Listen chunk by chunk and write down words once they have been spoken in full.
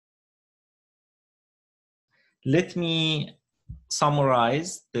Let me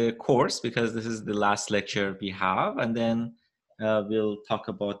summarize the course because this is the last lecture we have, and then we'll talk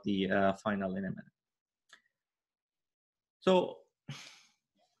about the final in a minute. So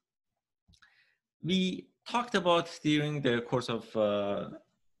we talked about during the course of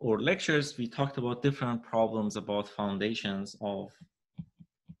our lectures, we talked about different problems about foundations of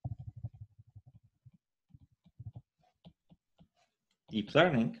deep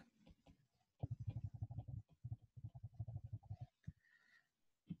learning.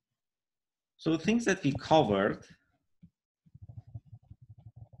 So things that we covered,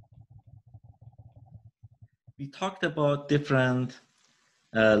 we talked about different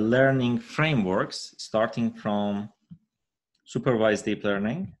learning frameworks, starting from supervised deep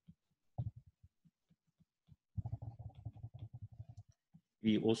learning.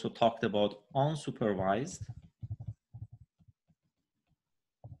 We also talked about unsupervised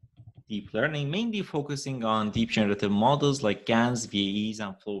deep learning, mainly focusing on deep generative models like GANs, VAEs,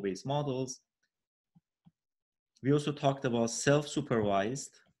 and flow-based models. We also talked about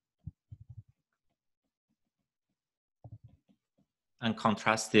self-supervised and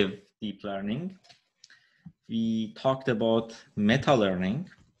contrastive deep learning. We talked about meta-learning.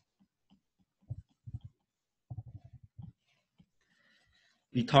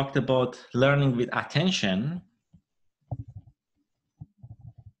 We talked about learning with attention.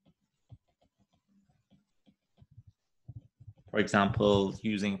 For example,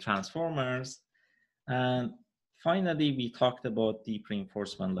 using transformers. And finally, we talked about deep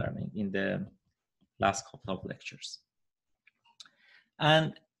reinforcement learning in the last couple of lectures.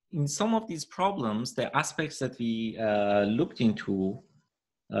 And in some of these problems, the aspects that we looked into,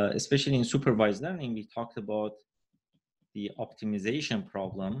 especially in supervised learning, we talked about the optimization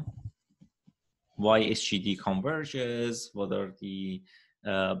problem, why SGD converges, what are the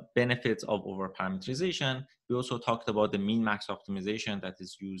benefits of overparameterization. We also talked about the min-max optimization that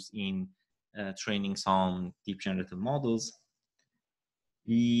is used in training some deep generative models.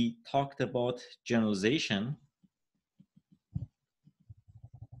 We talked about generalization,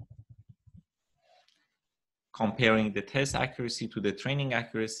 comparing the test accuracy to the training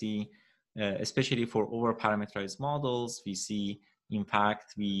accuracy, especially for overparameterized models. We see, in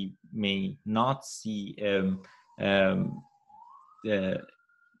fact, we may not see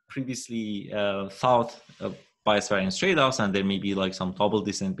previously thought of bias variance trade-offs, and there may be like some double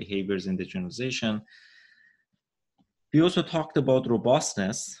descent behaviors in the generalization. We also talked about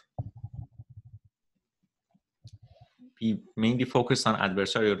robustness. We mainly focused on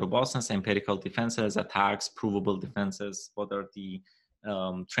adversarial robustness, empirical defenses, attacks, provable defenses, what are the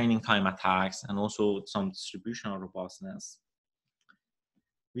training time attacks, and also some distributional robustness.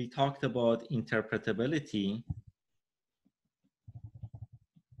 We talked about interpretability,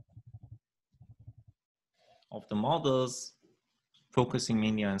 of the models, focusing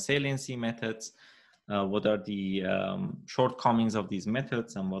mainly on saliency methods, what are the shortcomings of these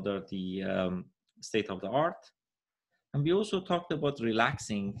methods, and what are the state of the art. And we also talked about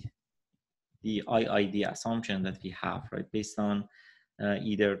relaxing the IID assumption that we have, right, based on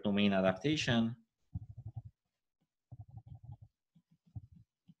either domain adaptation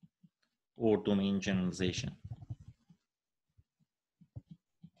or domain generalization.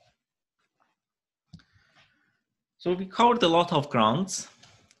 So we covered a lot of grounds,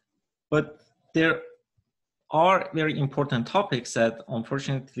 but there are very important topics that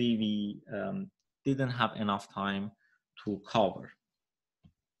unfortunately we didn't have enough time to cover.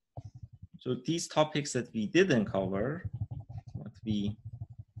 So these topics that we didn't cover, what we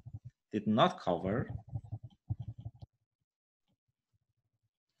did not cover,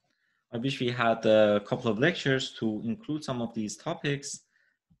 I wish we had a couple of lectures to include some of these topics.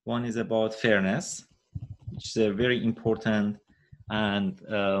 One is about fairness, which is a very important and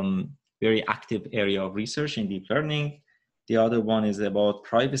very active area of research in deep learning. The other one is about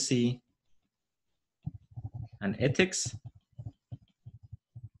privacy and ethics.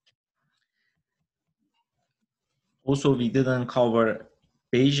 Also, we didn't cover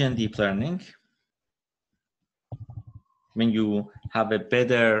Bayesian deep learning. When you have a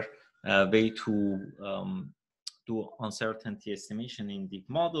better way to do uncertainty estimation in deep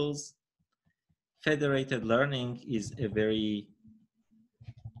models. Federated learning is a very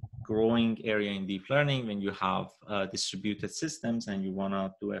growing area in deep learning when you have distributed systems and you want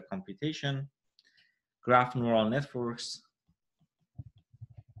to do a computation. Graph neural networks,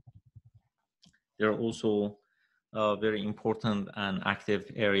 they're also a very important and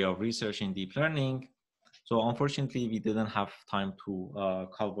active area of research in deep learning. So unfortunately, we didn't have time to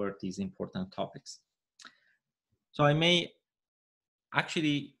cover these important topics. So I may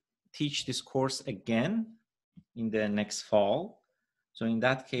actually teach this course again in the next fall. So in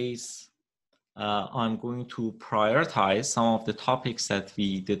that case, I'm going to prioritize some of the topics that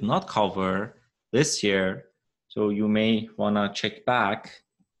we did not cover this year. So you may want to check back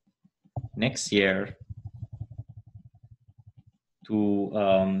next year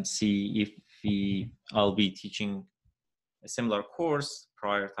to see if I'll be teaching a similar course,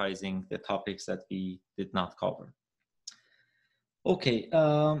 prioritizing the topics that we did not cover. Okay,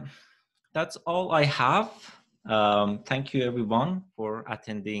 that's all I have. Thank you everyone for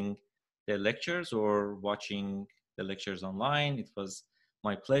attending the lectures or watching the lectures online. It was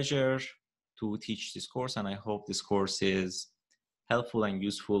my pleasure to teach this course, and I hope this course is helpful and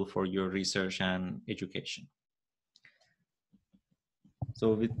useful for your research and education.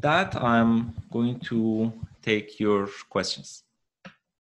 So with that, I'm going to take your questions.